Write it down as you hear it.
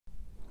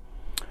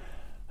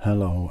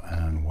Hello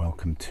and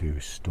welcome to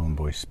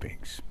Stormboy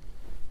Speaks.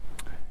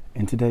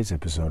 In today's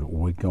episode,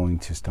 we're going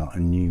to start a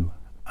new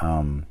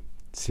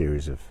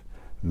series of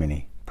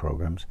mini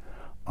programs,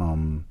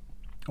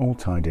 all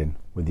tied in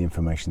with the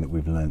information that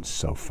we've learned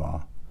so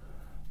far,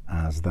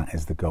 as that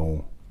is the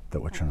goal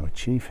that we're trying to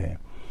achieve here.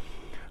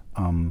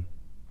 And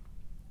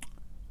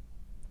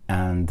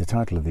the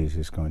title of these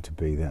is going to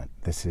be that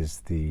this is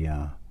the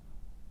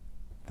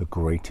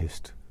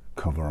greatest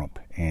cover-up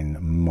in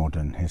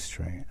modern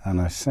history. And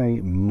I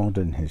say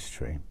modern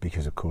history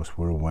because, of course,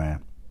 we're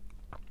aware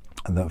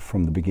that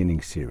from the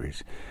beginning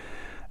series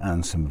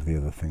and some of the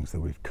other things that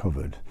we've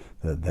covered,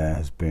 that there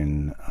has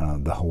been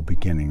the whole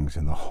beginnings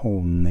and the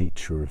whole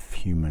nature of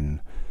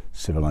human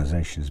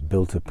civilizations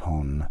built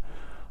upon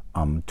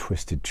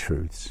twisted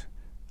truths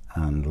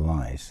and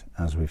lies,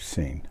 as we've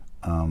seen.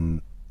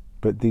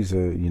 But these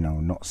are,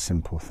 not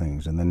simple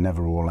things, and they're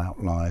never all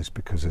out lies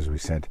because, as we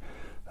said,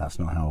 that's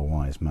not how a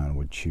wise man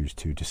would choose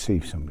to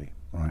deceive somebody,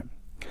 right?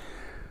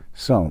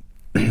 So,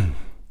 to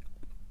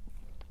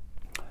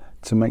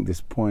make this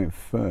point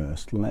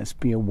first, let's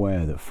be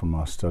aware that from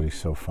our study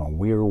so far,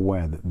 we are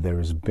aware that there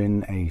has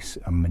been a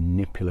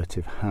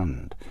manipulative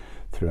hand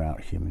throughout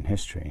human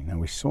history. Now,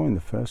 we saw in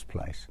the first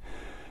place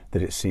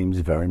that it seems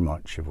very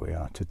much, if we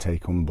are to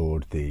take on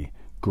board the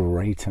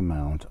great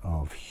amount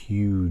of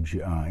huge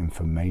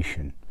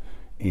information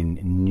in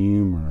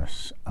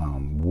numerous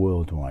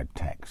worldwide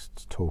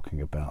texts talking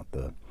about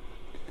the,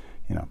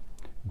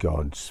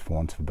 gods, for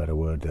want of a better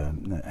word,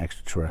 the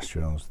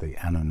extraterrestrials, the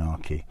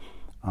Anunnaki,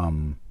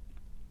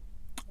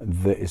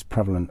 that is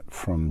prevalent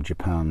from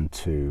Japan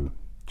to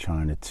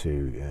China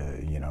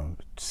to,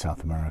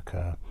 South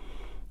America,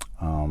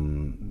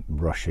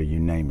 Russia, you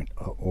name it.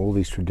 All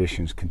these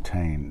traditions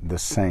contain the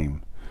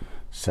same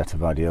set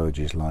of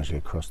ideologies largely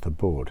across the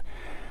board.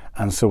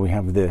 And so we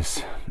have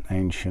this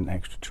ancient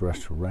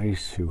extraterrestrial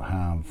race who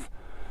have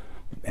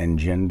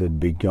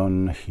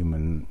begun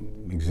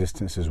human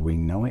existence as we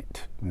know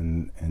it,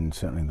 in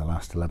certainly in the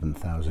last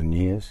 11,000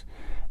 years,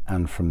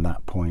 and from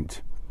that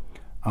point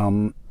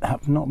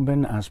have not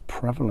been as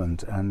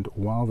prevalent. And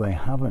while they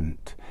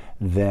haven't,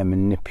 their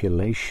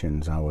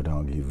manipulations, I would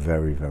argue,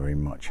 very, very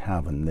much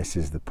have. And this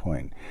is the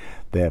point.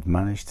 They have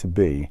managed to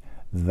be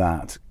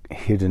that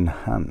hidden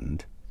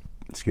hand,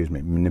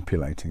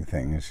 manipulating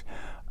things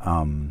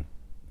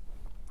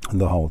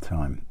the whole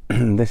time.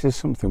 This is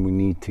something we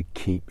need to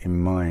keep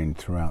in mind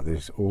throughout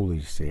all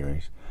these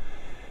series,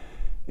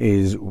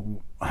 is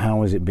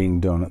how is it being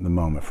done at the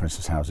moment. For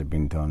instance, how is it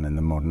being done in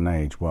the modern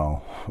age?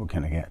 Well, we're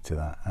going to get to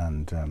that.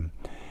 And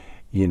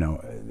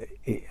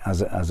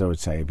as I would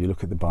say, if you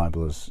look at the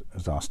Bible as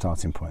our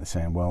starting point,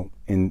 saying, well,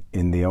 in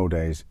the old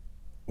days,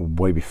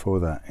 way before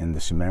that, in the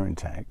Sumerian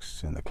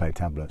texts, in the clay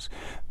tablets,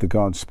 the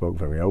gods spoke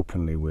very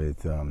openly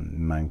with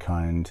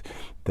mankind.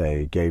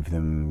 They gave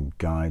them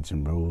guides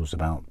and rules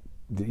about,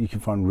 you can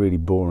find really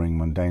boring,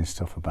 mundane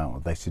stuff about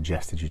what they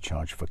suggested you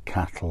charge for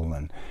cattle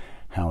and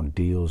how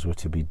deals were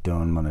to be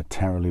done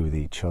monetarily with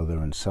each other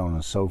and so on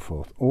and so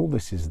forth. All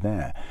this is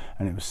there,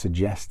 and it was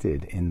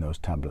suggested in those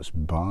tablets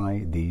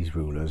by these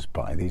rulers,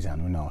 by these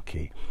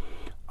Anunnaki,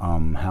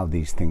 how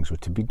these things were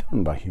to be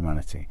done by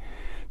humanity.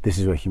 This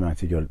is where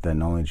humanity got their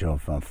knowledge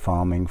of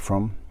farming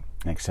from,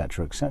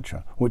 etc.,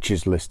 etc., which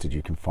is listed.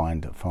 You can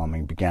find that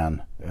farming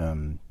began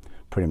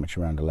pretty much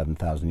around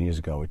 11,000 years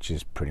ago, which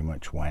is pretty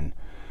much when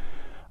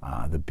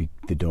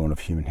the dawn of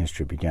human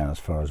history began, as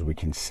far as we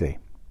can see.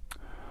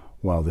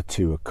 Well, the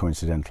two are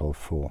coincidental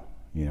for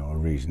a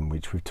reason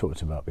which we've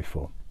talked about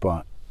before.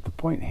 But the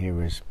point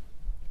here is,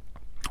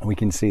 we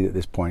can see that at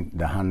this point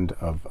the hand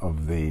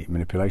of the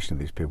manipulation of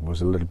these people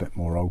was a little bit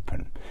more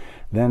open.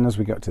 Then as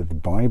we got to the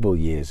Bible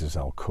years, as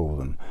I'll call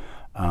them,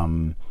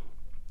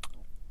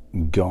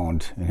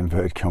 God, in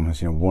inverted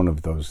commas, one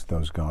of those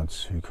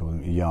gods, who call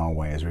him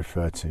Yahweh, as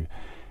referred to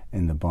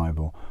in the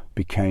Bible,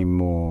 became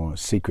more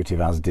secretive,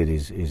 as did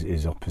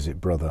his opposite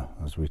brother,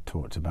 as we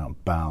talked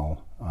about,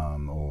 Baal,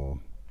 or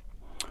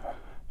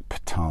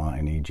Ptah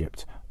in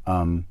Egypt.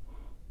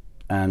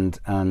 And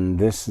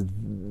this,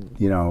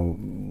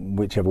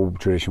 whichever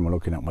tradition we're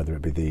looking at, whether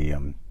it be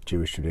the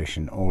Jewish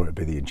tradition or it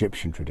be the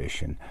Egyptian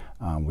tradition,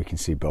 we can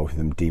see both of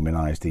them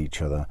demonized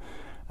each other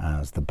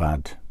as the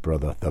bad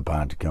brother, the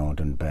bad god,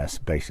 and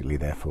basically,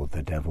 therefore,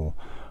 the devil.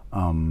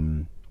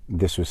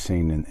 This was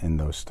seen in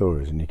those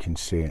stories, and you can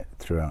see it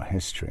throughout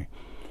history.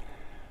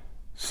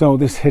 So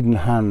this hidden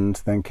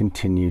hand then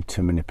continued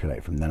to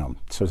manipulate from then on.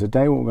 So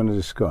today what we're going to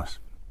discuss,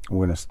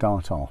 we're going to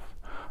start off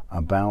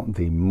about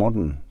the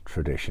modern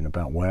tradition,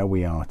 about where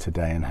we are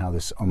today and how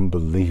this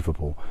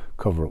unbelievable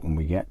cover-up, when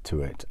we get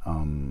to it,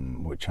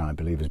 which I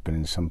believe has been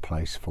in some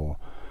place for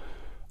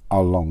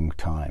a long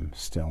time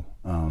still,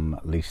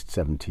 at least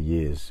 70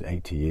 years,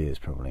 80 years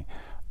probably,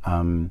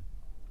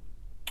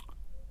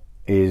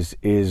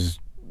 is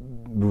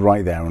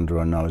right there under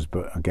our nose,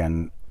 but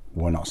again,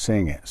 we're not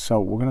seeing it. So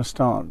we're going to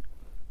start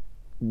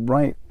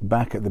right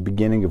back at the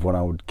beginning of what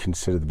I would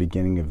consider the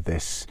beginning of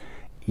this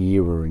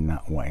era in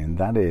that way, and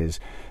that is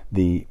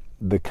the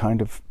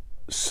kind of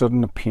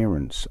sudden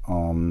appearance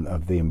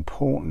of the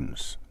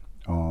importance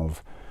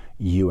of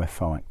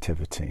UFO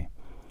activity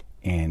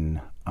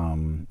in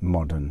the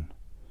modern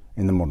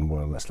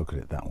world. Let's look at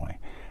it that way.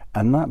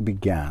 And that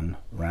began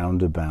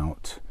round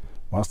about,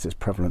 whilst it's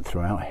prevalent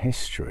throughout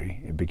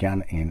history, it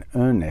began in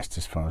earnest,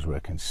 as far as we're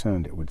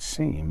concerned, it would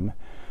seem,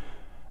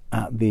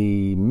 at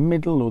the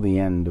middle or the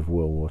end of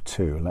World War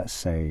II. Let's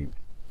say,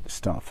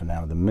 start for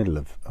now, the middle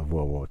of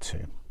World War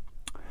II.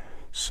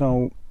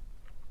 So,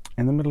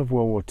 in the middle of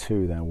World War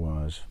II, there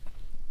was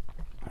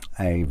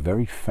a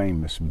very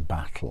famous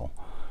battle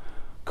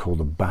called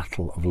the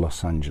Battle of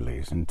Los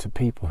Angeles, and to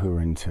people who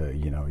are into,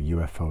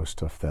 UFO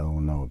stuff, they'll all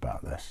know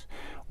about this,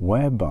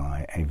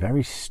 whereby a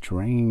very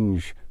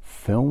strange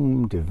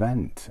filmed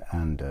event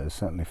and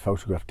certainly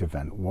photographed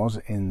event was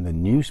in the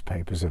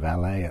newspapers of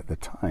LA at the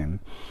time,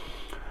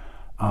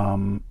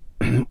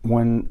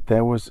 when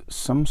there was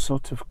some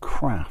sort of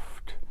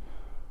craft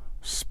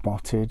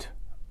spotted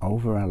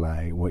over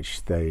LA,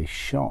 which they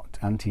shot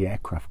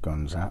anti-aircraft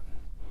guns at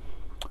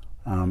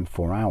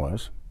for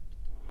hours,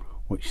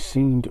 which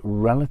seemed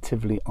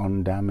relatively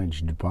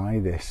undamaged by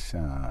this,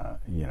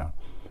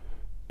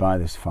 by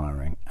this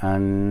firing,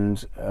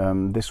 and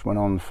this went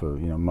on for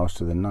most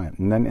of the night.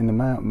 And then in the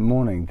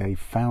morning, they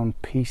found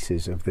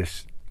pieces of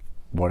this,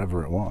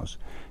 whatever it was,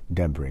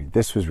 debris.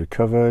 This was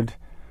recovered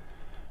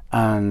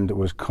and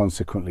was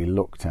consequently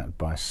looked at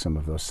by some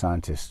of those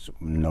scientists.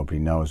 Nobody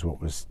knows what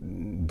was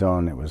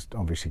done. It was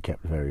obviously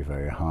kept very,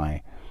 very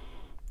high,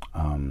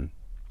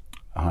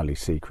 highly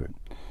secret.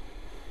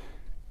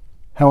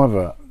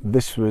 However,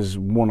 this was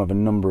one of a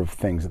number of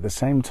things. At the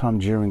same time,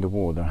 during the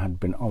war, there had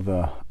been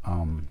other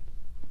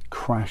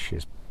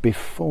crashes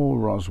before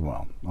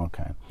Roswell.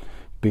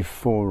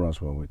 Before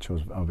Roswell, which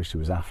was obviously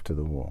was after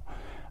the war,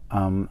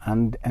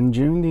 and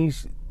during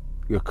these,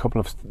 a couple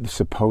of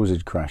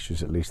supposed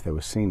crashes, at least they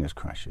were seen as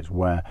crashes,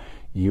 where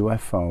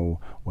UFO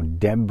or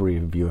debris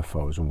of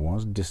UFOs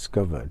was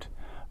discovered.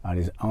 It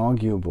is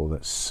arguable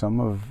that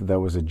there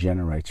was a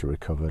generator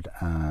recovered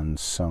and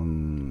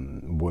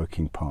some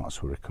working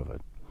parts were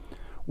recovered,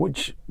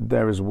 which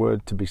there is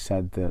word to be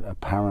said that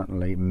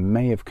apparently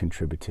may have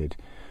contributed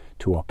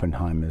to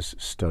Oppenheimer's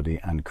study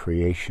and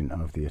creation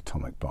of the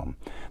atomic bomb.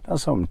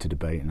 That's open to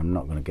debate, and I'm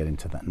not going to get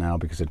into that now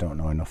because I don't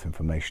know enough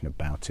information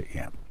about it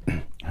yet.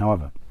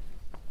 However,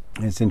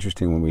 it's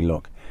interesting when we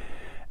look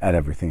at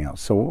everything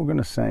else. So what we're going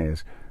to say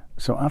is,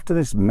 so after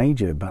this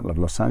major Battle of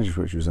Los Angeles,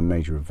 which was a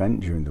major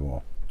event during the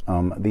war,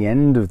 at the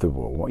end of the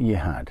war, what you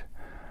had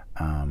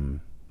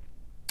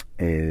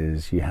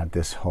is you had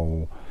this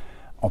whole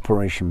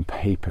Operation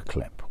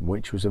Paperclip,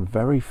 which was a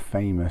very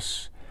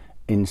famous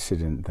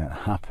incident that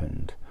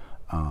happened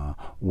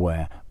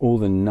where all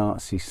the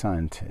Nazi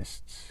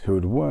scientists who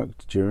had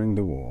worked during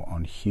the war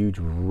on huge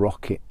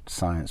rocket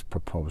science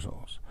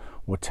proposals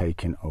were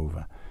taken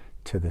over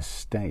to the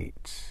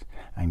States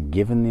and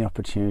given the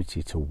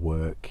opportunity to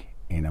work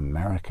in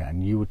America.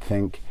 And you would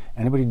think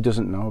anybody who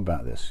doesn't know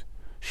about this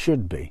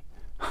should be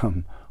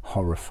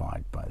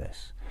horrified by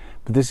this.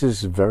 But this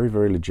is very,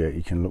 very legit.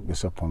 You can look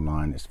this up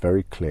online. It's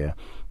very clear.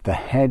 The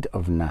head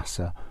of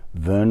NASA,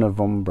 Werner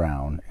von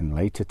Braun, in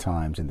later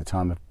times, in the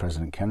time of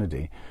President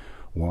Kennedy,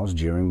 was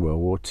during World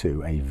War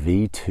II a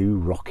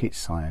V-2 rocket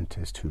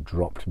scientist who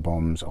dropped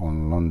bombs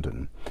on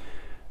London.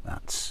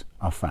 That's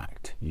a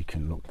fact. You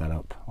can look that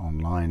up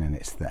online and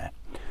it's there.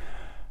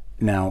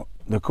 Now,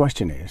 the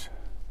question is,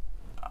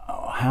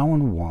 how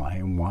and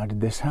why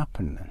did this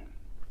happen then?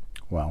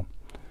 Well,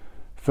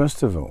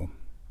 first of all,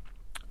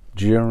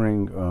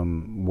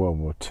 during World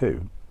War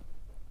II,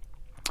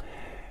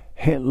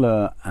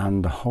 Hitler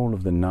and the whole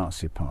of the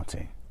Nazi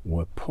Party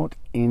were put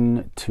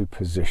into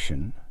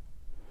position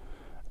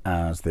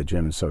as the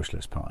German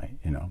Socialist Party,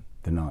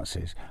 the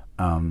Nazis,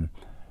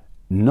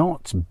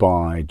 not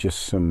by just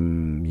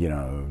some,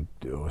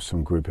 or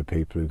some group of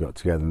people who got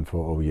together and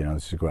thought,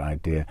 this is a great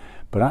idea,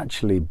 but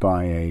actually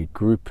by a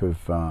group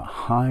of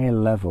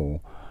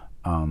high-level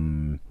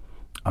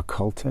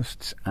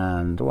occultists,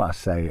 and when I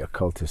say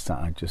occultists,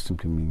 I just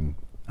simply mean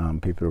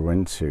people who are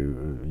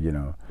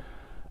into,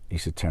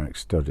 esoteric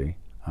study,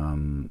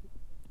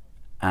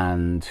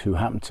 and who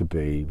happen to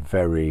be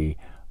very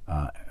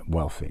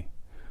wealthy,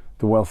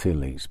 the wealthy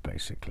elites,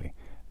 basically,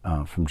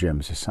 from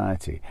German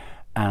society.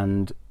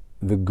 And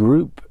the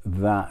group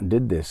that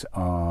did this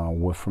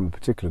were from a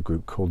particular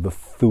group called the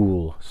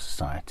Thule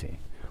Society,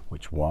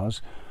 which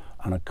was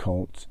an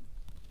occult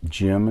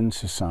German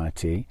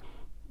society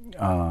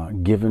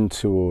given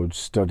towards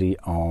study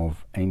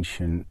of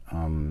ancient,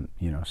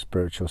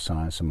 spiritual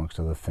science, amongst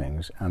other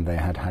things, and they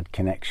had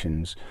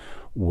connections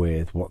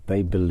with what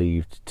they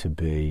believed to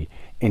be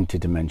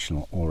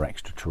interdimensional or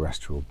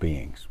extraterrestrial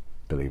beings,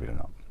 believe it or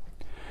not.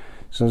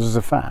 So this is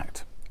a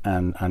fact,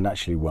 and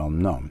actually well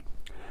known.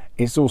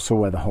 It's also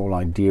where the whole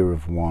idea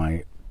of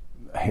why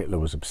Hitler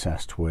was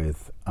obsessed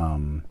with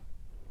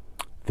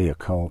the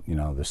occult,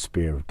 the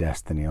spear of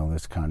destiny, all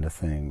this kind of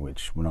thing,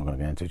 which we're not going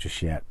to get into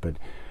just yet, but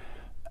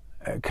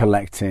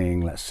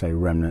collecting, let's say,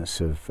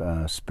 remnants of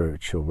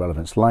spiritual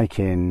relevance, like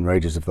in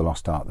Raiders of the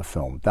Lost Ark, the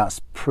film. That's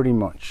pretty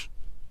much,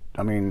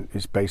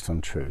 it's based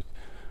on truth.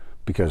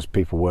 because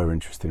people were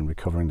interested in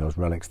recovering those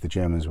relics. The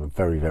Germans were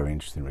very, very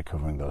interested in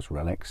recovering those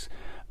relics,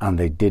 and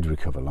they did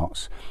recover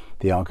lots.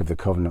 The Ark of the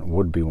Covenant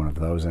would be one of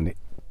those, and it,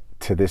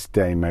 to this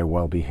day, may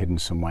well be hidden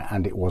somewhere,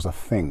 and it was a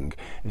thing.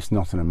 It's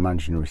not an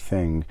imaginary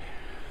thing.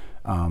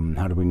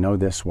 How do we know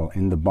this? Well,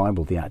 in the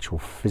Bible, the actual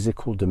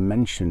physical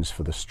dimensions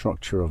for the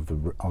structure of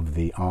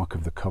the Ark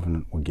of the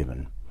Covenant were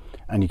given,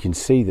 and you can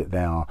see that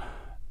there are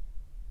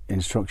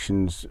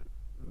instructions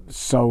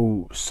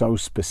so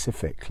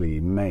specifically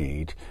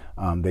made.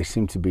 They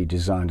seem to be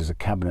designed as a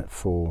cabinet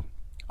for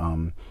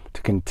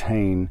to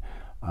contain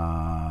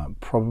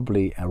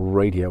probably a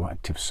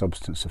radioactive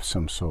substance of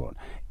some sort.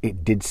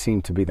 It did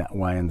seem to be that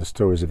way, and the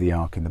stories of the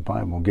Ark in the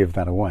Bible give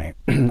that away.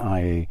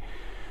 i.e.,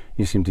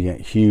 you seem to get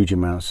huge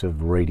amounts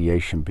of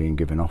radiation being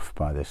given off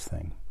by this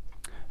thing.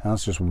 And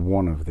that's just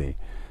one of the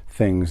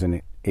things,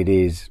 and it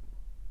is,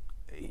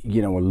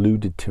 you know,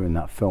 alluded to in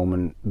that film,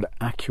 and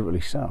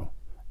accurately so.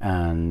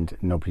 And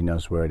nobody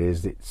knows where it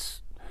is.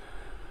 It's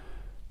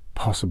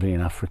possibly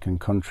in African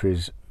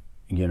countries.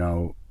 You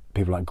know,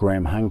 people like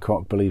Graham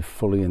Hancock believe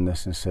fully in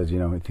this and says, you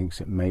know, he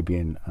thinks it may be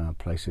in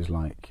places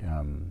like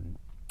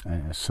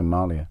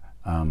Somalia,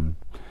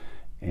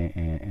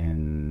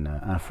 in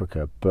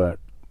Africa, but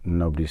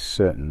nobody's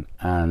certain.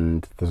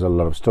 And there's a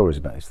lot of stories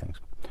about these things.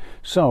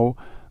 So,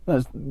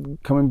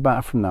 coming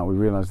back from that, we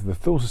realised that the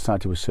Thule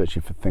Society was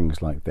searching for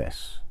things like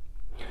this.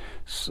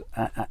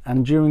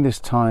 And during this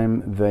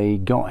time, they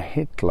got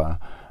Hitler,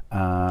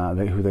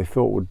 who they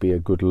thought would be a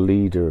good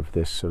leader of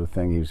this sort of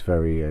thing. He was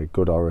a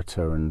good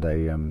orator, and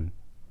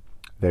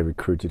they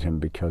recruited him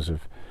because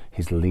of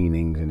his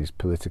leanings and his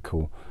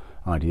political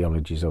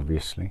ideologies,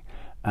 obviously.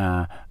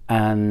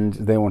 And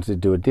they wanted to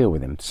do a deal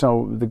with him.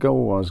 So the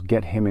goal was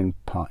get him in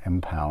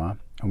power,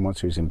 and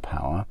once he was in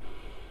power,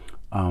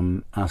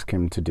 ask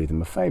him to do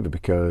them a favour,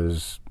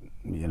 because,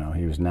 you know,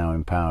 he was now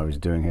in power, he was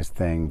doing his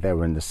thing. They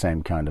were in the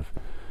same kind of,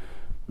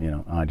 you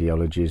know,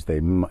 ideologies.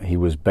 He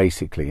was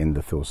basically in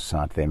the Thule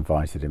Society. They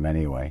invited him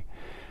anyway.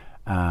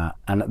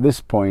 And at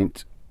this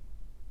point,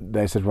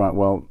 they said, right,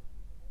 well,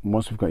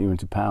 once we've got you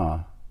into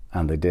power,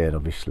 and they did,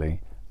 obviously,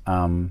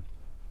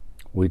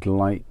 we'd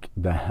like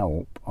the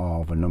help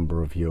of a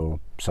number of your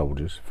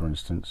soldiers, for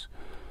instance,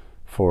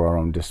 at our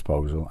own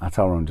disposal,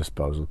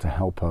 to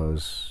help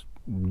us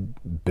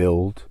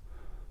build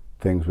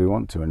things we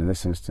want to. And in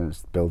this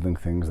instance, building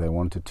things they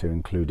wanted to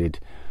included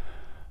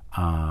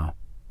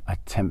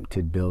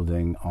attempted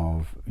building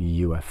of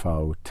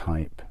UFO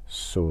type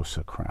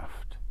saucer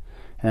craft.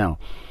 Now,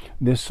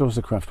 this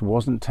saucer craft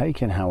wasn't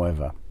taken,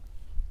 however,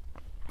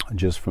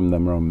 just from their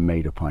own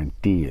made up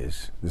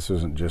ideas. This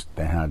wasn't just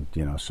they had,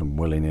 you know, some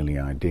willy-nilly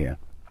idea.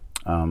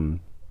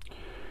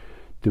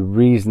 The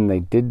reason they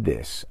did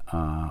this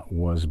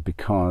was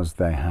because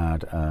they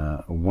had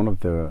one of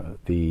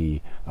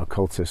the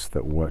occultists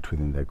that worked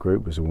within their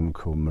group was a woman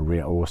called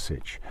Maria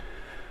Orsic,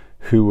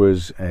 who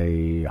was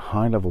a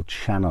high-level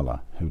channeler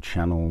who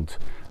channeled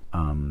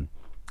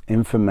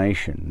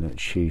information that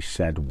she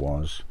said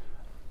was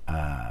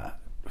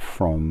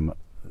from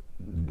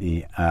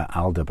the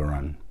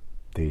Aldebaran,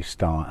 the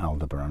star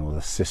Aldebaran, or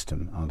the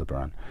system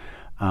Aldebaran.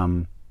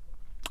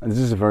 This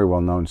is a very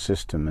well-known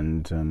system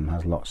and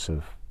has lots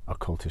of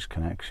occultist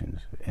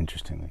connections,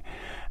 interestingly.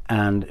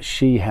 And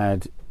she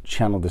had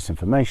channeled this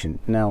information.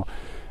 Now,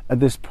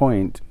 at this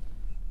point,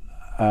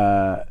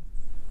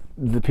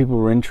 the people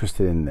were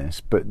interested in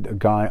this, but a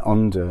guy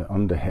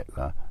under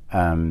Hitler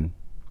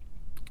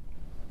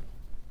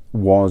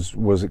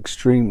was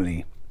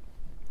extremely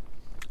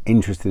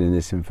interested in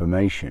this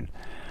information.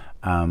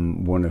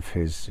 One of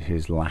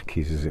his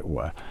lackeys, as it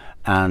were,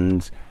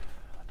 and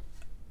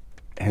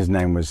his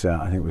name was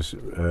I think it was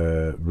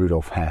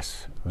Rudolf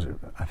Hess.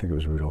 I think it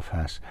was Rudolf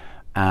Hess.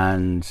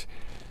 And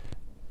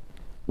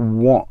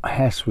what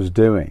Hess was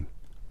doing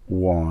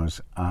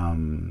was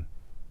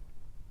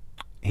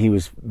he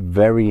was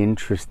very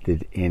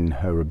interested in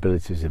her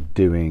abilities of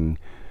doing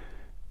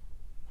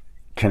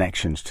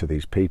connections to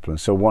these people,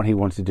 and so what he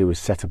wanted to do was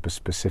set up a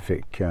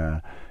specific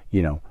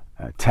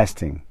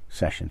testing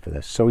session for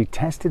this. So he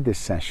tested this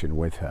session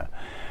with her,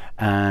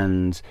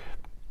 and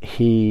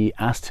he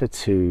asked her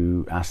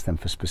to ask them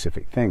for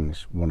specific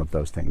things. One of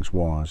those things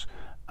was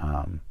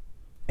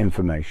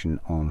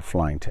information on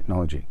flying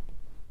technology.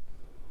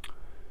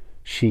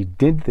 She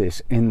did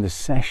this in the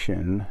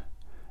session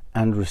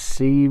and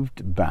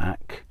received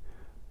back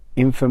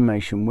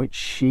information which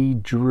she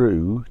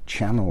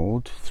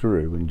channeled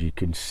through, and you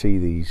can see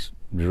these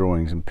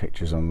drawings and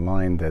pictures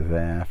online. They're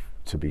there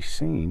to be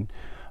seen,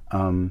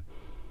 of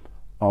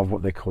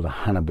what they called a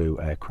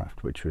Hanabu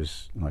aircraft, which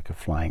was like a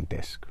flying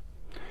disc.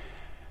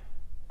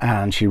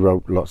 And she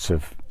wrote lots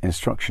of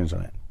instructions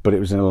on it, but it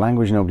was in a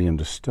language nobody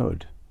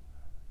understood.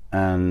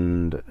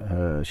 And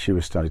she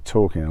started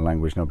talking in a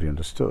language nobody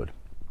understood.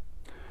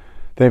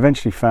 They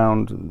eventually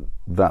found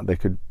that they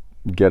could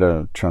get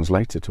a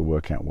translator to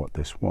work out what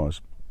this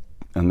was,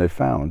 and they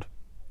found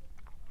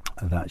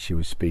that she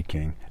was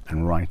speaking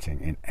and writing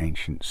in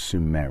ancient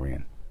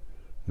Sumerian.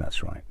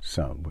 That's right,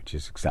 so, which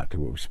is exactly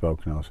what we've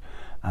spoken of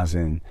as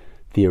in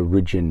the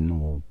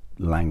original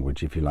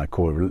language, if you like,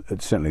 or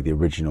certainly the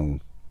original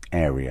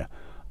area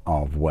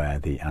of where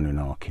the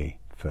Anunnaki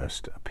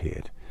first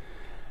appeared.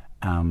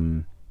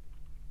 And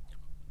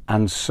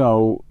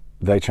so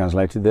they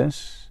translated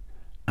this,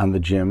 and the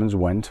Germans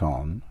went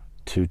on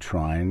to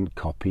try and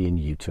copy and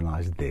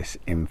utilize this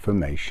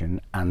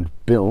information, and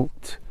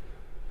built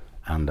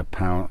and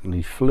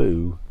apparently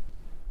flew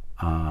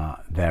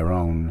their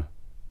own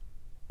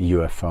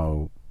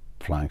UFO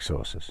flying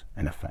saucers,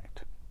 in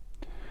effect.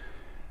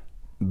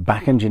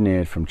 Back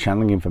engineered from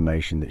channeling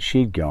information that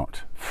she'd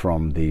got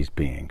from these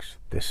beings.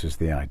 This is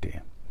the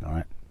idea, all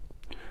right?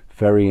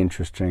 Very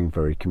interesting,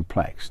 very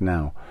complex.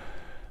 Now,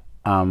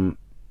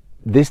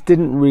 this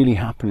didn't really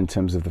happen in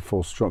terms of the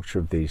full structure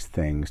of these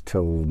things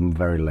till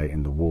very late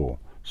in the war.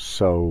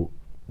 So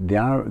the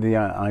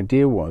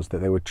idea was that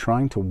they were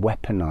trying to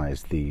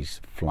weaponize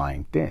these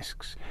flying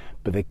discs,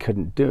 but they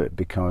couldn't do it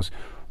because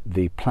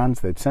the plans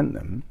they'd sent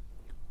them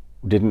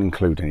didn't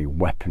include any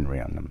weaponry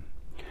on them.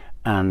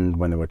 And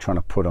when they were trying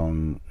to put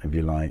on, if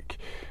you like,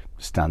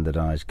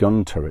 standardized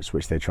gun turrets,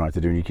 which they tried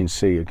to do, and you can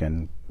see,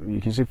 again, you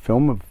can see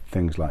film of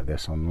things like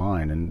this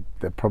online, and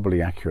they're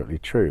probably accurately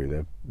true.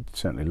 They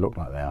certainly look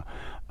like they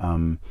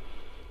are.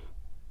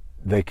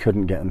 They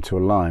couldn't get them to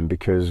align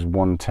because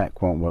one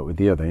tech won't work with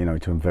the other. You know,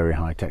 doing very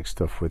high-tech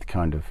stuff with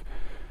kind of,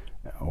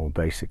 or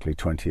basically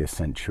 20th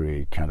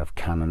century kind of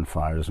cannon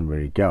fire doesn't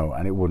really go,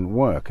 and it wouldn't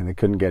work, and they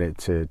couldn't get it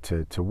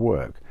to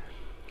work.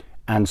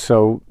 And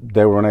so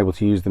they were unable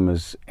to use them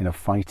as in a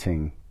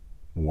fighting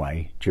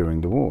way during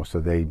the war, so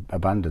they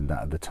abandoned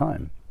that at the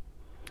time.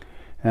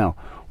 Now,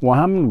 what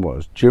happened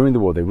was, during the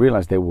war, they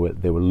realized they were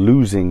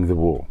losing the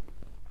war.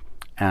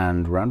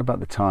 And around about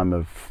the time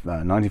of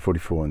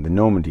 1944 and the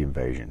Normandy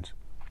invasions,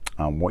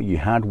 what you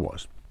had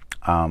was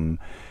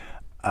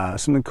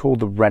something called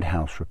the Red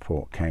House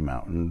Report came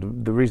out.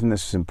 And the reason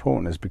this is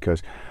important is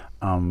because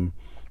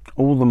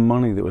all the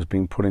money that was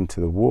being put into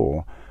the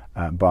war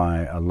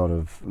by a lot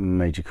of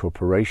major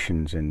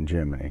corporations in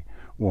Germany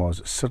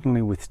was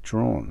suddenly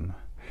withdrawn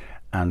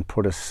and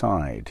put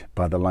aside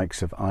by the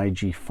likes of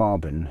I.G.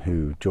 Farben,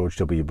 who George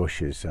W.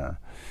 Bush's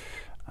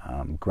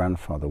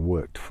grandfather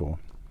worked for,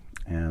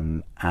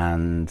 and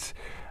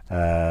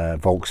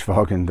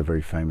Volkswagen, the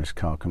very famous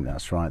car company.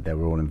 That's right, they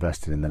were all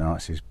invested in the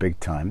Nazis big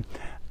time,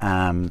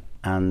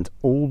 and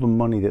all the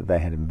money that they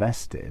had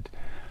invested,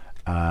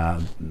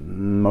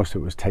 most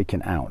of it was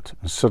taken out.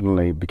 And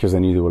suddenly, because they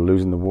knew they were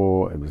losing the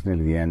war, it was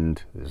nearly the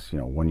end, it was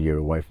 1 year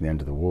away from the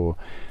end of the war,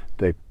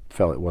 they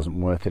felt it wasn't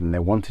worth it, and they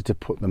wanted to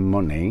put the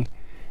money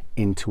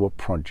into a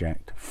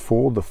project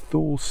for the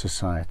Thule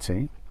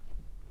Society,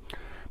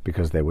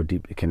 because they were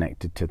deeply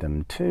connected to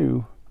them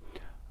too,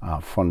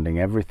 funding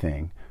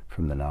everything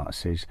from the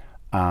Nazis,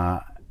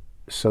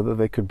 so that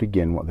they could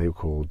begin what they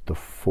called the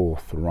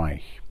Fourth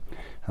Reich.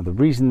 Now, the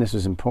reason this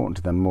was important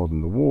to them more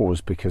than the war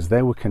was because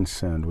they were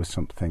concerned with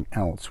something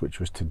else, which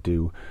was to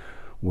do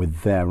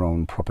with their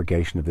own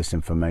propagation of this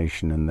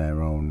information and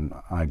their own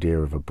idea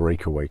of a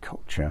breakaway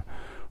culture,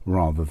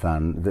 rather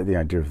than the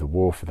idea of the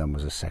war for them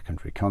was a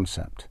secondary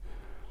concept.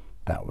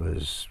 That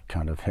was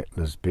kind of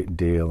Hitler's big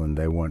deal, and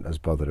they weren't as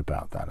bothered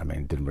about that. I mean,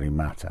 it didn't really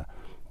matter.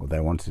 What they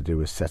wanted to do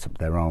was set up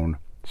their own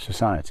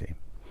society.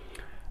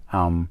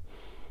 And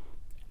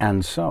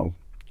so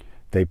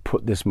they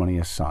put this money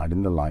aside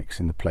in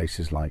the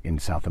places like in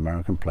South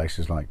American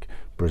places like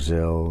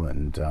Brazil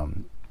and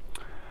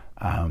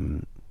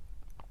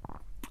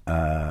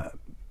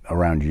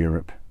around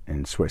Europe,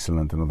 in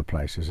Switzerland and other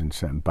places, in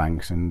certain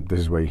banks. And this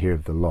is where you hear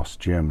of the lost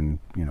German,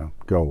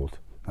 gold.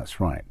 That's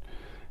right.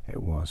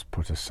 It was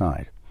put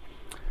aside.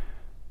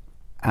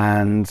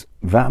 And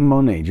that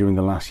money during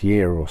the last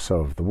year or so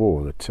of the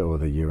war, or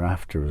the year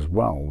after as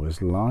well,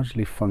 was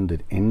largely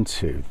funded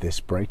into this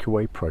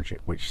breakaway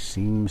project, which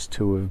seems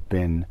to have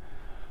been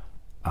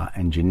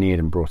engineered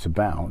and brought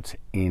about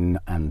in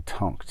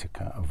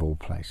Antarctica, of all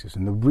places.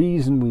 And the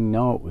reason we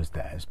know it was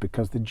there is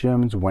because the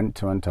Germans went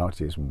to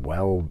Antarctica. It's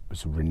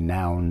was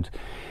renowned.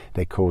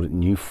 They called it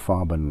New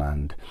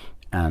Farbenland,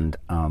 and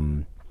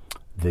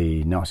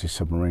the Nazi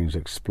submarines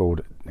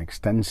explored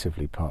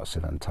extensively parts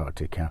of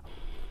Antarctica,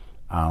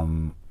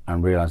 and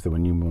realised there were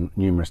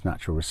numerous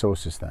natural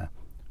resources there,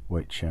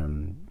 which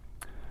Admiral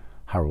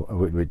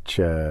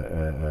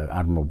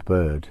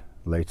Byrd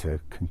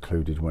later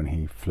concluded when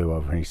he flew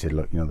over, and he said,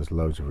 look, there's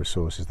loads of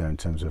resources there in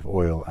terms of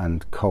oil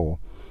and coal,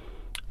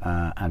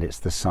 and it's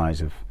the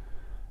size of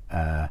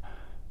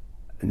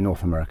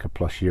North America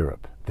plus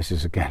Europe. This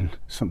is, again,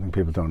 something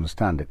people don't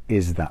understand. It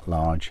is that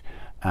large,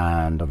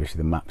 and obviously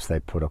the maps they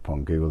put up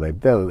on Google,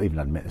 they'll even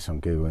admit this on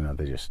Google,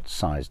 they're just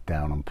sized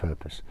down on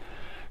purpose.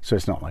 So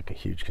it's not like a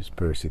huge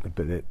conspiracy, but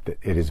it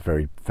is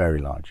very, very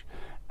large.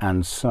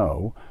 And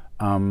so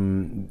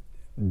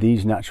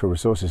these natural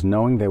resources,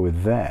 knowing they were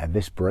there,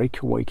 this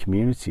breakaway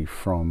community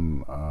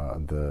from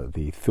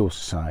the Thule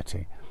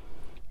Society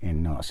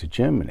in Nazi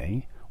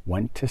Germany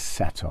went to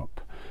set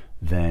up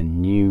their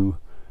new,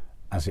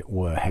 as it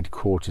were,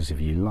 headquarters, if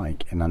you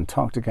like, in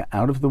Antarctica,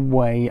 out of the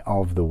way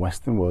of the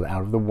Western world,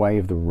 out of the way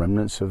of the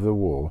remnants of the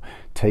war,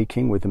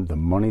 taking with them the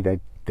money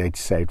they'd they'd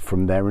saved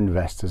from their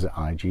investors at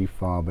IG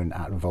Farben,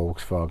 at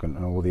Volkswagen,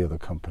 and all the other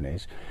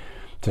companies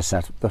to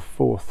set up the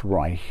Fourth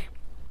Reich,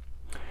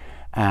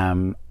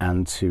 and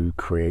to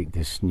create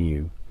this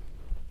new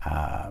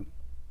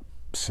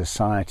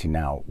society.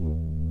 Now,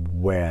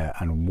 where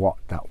and what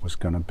that was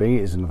going to be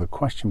is another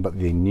question, but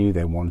they knew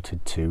they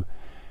wanted to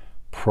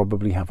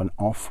probably have an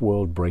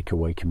off-world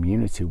breakaway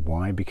community.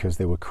 Why? Because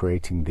they were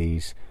creating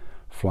these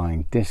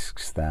flying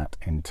discs that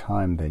in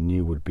time they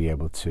knew would be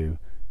able to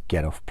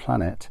get off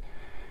planet,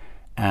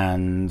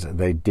 and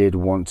they did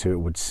want to, it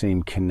would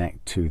seem,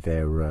 connect to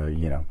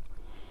their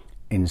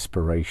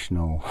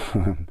inspirational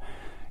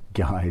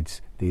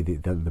guides,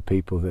 the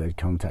people that had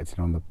contacted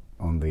on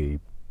the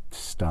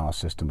star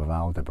system of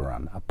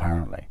Aldebaran,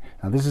 apparently.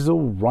 Now, this is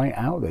all right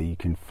out there. You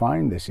can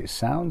find this. It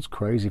sounds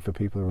crazy for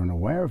people who are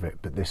unaware of it,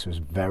 but this was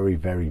very,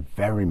 very,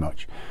 very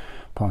much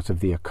part of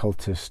the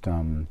occultist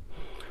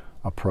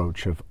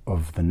approach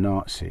of the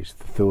Nazis.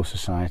 The Thule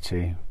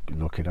Society,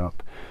 look it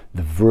up.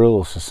 The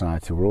Vril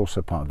Society were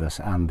also part of this,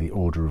 and the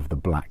Order of the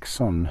Black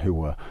Sun, who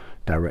were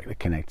directly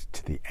connected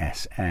to the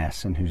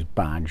SS and whose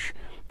badge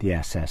the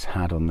SS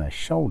had on their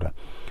shoulder.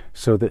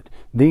 So that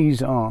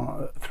these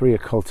are three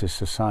occultist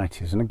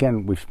societies. And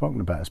again, we've spoken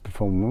about this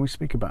before. When we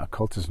speak about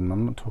occultism,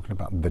 I'm not talking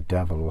about the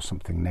devil or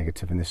something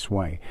negative in this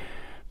way.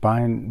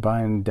 By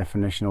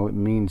definition, all it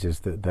means is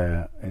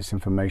that it's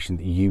information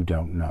that you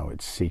don't know.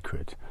 It's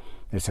secret.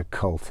 It's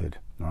occulted,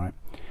 right?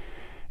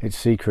 It's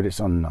secret, it's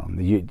unknown.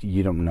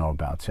 You don't know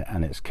about it,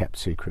 and it's kept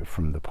secret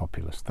from the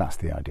populace. That's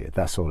the idea.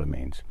 That's all it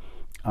means.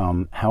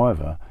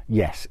 However,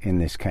 yes, in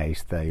this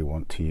case, they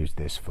want to use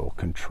this for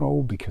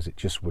control, because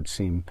it would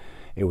seem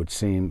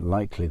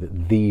likely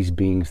that these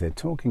beings they're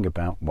talking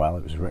about, well,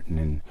 it was written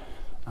in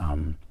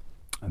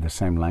the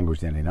same language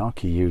the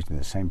Anunnaki used in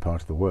the same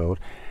part of the world.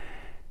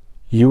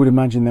 You would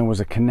imagine there was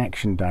a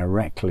connection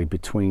directly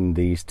between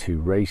these two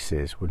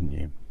races, wouldn't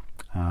you?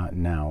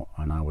 Now,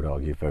 and I would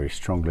argue very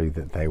strongly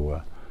that they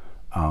were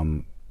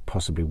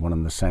possibly one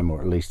and the same,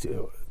 or at least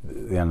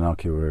the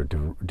Anunnaki were a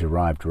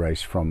derived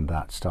race from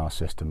that star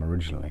system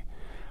originally.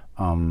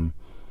 Either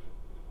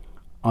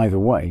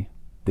way,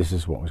 this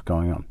is what was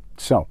going on.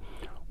 So,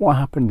 what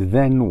happened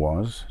then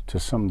was, to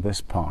sum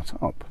this part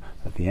up,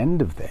 at the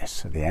end of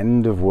this, at the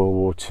end of World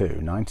War II,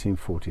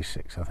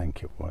 1946, I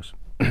think it was,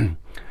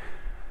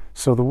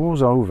 so the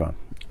war's over,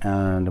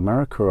 and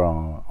America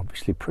are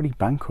obviously pretty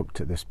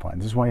bankrupt at this point.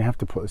 This is why you have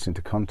to put this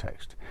into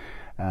context.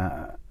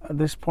 At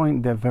this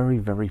point, they're very,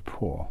 very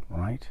poor,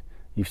 right?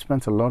 You've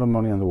spent a lot of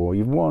money on the war.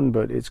 You've won,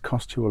 but it's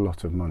cost you a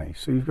lot of money.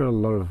 So you've got a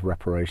lot of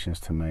reparations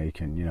to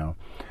make, and,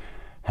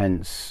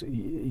 hence,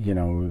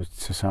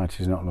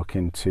 society's not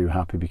looking too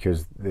happy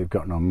because they've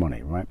got no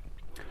money, right?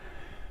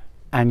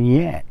 And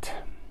yet,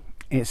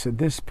 it's at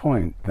this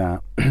point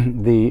that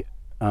the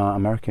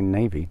American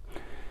Navy,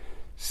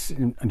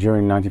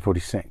 during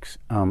 1946,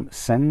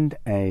 send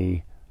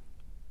a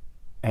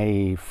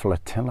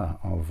flotilla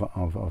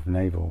of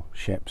naval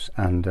ships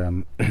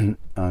and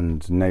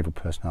and naval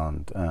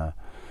personnel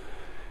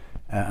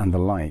and the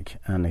like,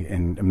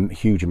 and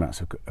huge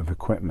amounts of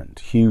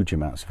equipment,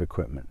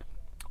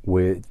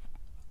 with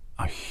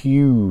a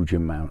huge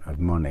amount of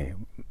money.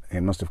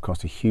 It must have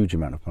cost a huge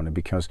amount of money,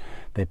 because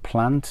they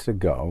planned to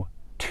go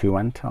to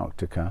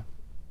Antarctica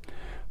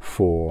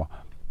for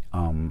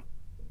 9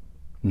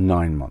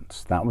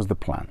 months. That was the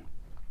plan.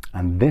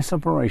 And this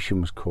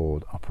operation was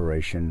called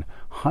Operation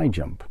High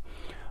Jump.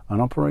 And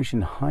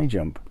Operation High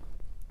Jump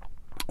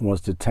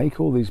was to take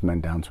all these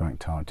men down to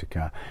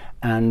Antarctica,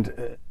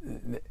 and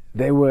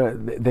they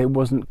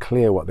wasn't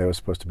clear what they were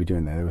supposed to be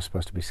doing there. They were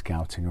supposed to be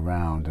scouting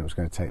around, and it was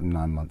going to take them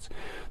 9 months.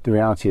 The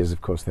reality is,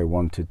 of course, they'd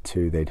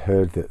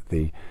heard that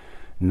the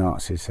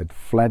Nazis had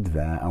fled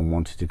there and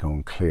wanted to go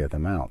and clear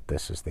them out.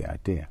 This is the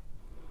idea.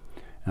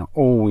 Now,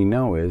 all we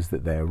know is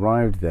that they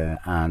arrived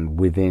there, and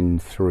within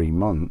 3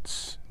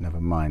 months,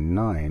 never mind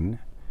 9,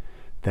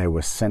 they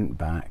were sent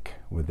back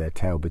with their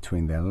tail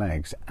between their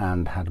legs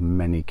and had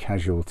many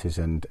casualties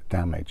and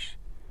damage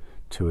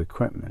to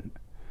equipment.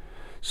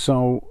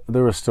 So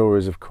there are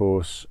stories, of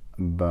course,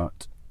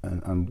 but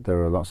and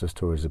there are lots of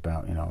stories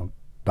about,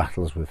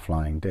 battles with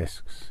flying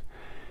discs.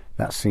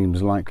 That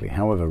seems likely.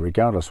 However,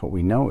 regardless, what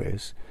we know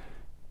is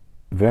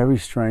very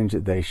strange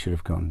that they should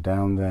have gone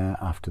down there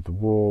after the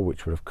war,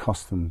 which would have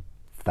cost them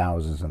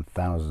thousands and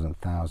thousands and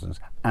thousands.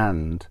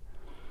 And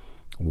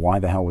why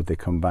the hell would they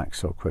come back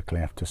so quickly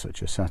after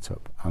such a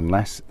setup?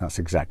 Unless that's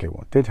exactly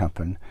what did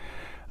happen,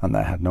 and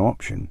they had no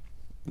option,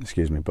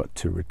 but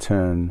to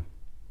return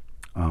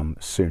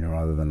sooner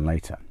rather than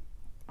later.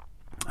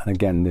 And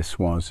again, this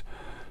was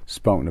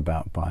spoken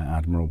about by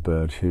Admiral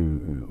Byrd,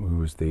 who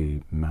was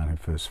the man who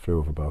first flew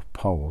over both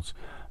poles,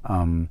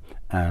 and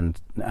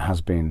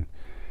has been,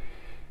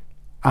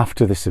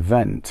 after this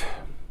event,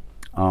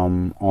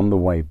 on the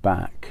way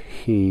back,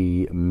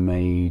 he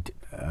made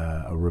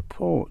a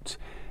report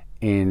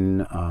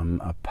in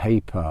a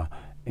paper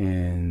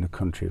in the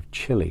country of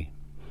Chile.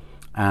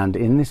 And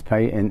in this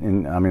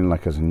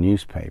as a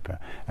newspaper,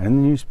 and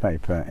in the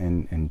newspaper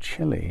in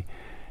Chile,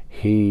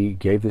 he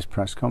gave this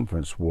press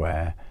conference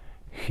where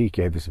he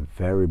gave this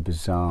very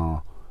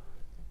bizarre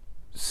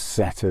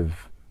set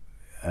of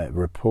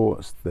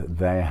reports that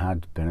they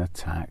had been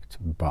attacked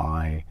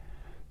by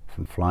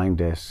some flying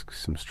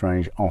discs, some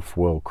strange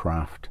off-world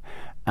craft,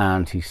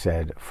 and he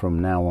said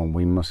from now on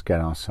we must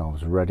get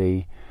ourselves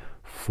ready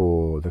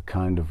for the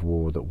kind of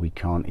war that we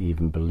can't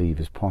even believe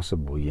is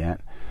possible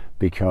yet,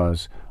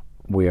 because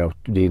we are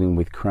dealing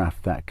with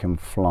craft that can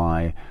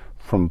fly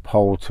from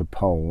pole to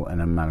pole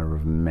in a matter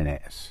of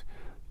minutes.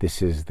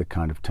 This is the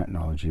kind of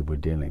technology we're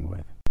dealing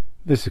with.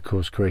 This, of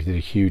course, created a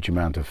huge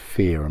amount of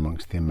fear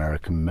amongst the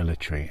American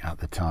military at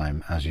the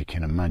time, as you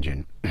can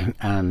imagine.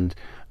 And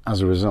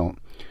as a result,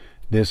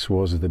 this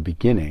was the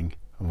beginning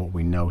of what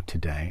we know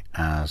today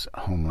as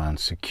Homeland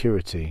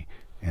Security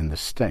in the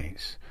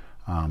States,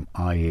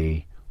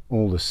 i.e.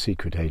 all the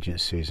secret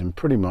agencies and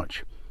pretty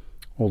much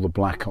all the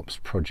Black Ops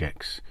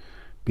projects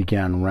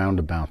began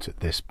roundabout at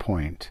this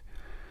point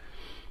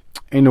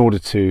in order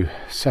to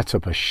set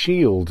up a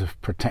shield of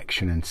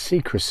protection and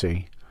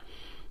secrecy,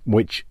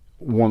 which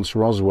once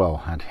Roswell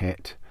had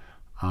hit,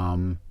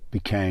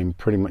 became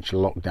pretty much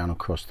locked down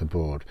across the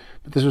board.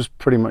 But this was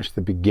pretty much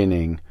the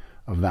beginning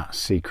of that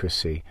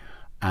secrecy,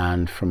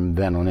 and from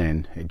then on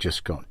in it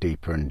just got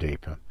deeper and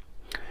deeper.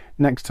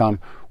 Next time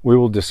we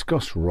will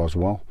discuss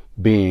Roswell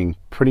being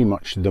pretty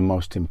much the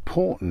most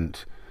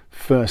important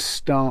first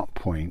start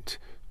point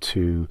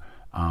to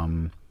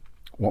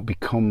what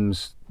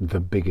becomes the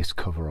biggest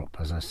cover-up,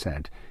 as I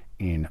said,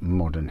 in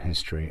modern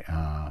history,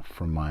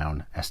 from my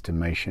own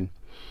estimation.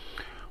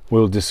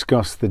 We'll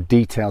discuss the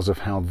details of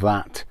how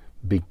that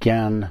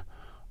began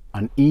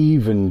an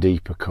even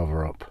deeper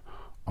cover-up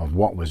of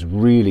what was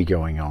really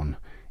going on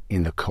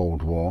in the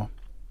Cold War,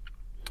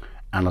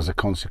 and as a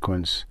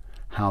consequence,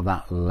 how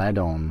that led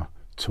on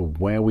to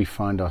where we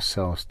find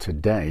ourselves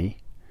today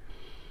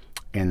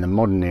in the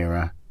modern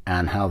era,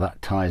 and how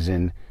that ties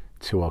in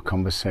to our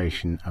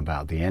conversation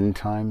about the end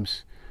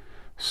times,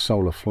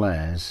 solar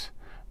flares,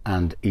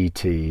 and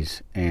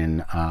ETs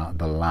in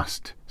the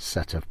last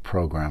set of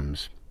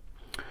programs.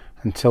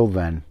 Until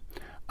then,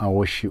 I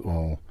wish you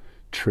all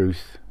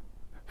truth,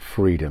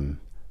 freedom,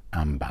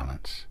 and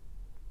balance.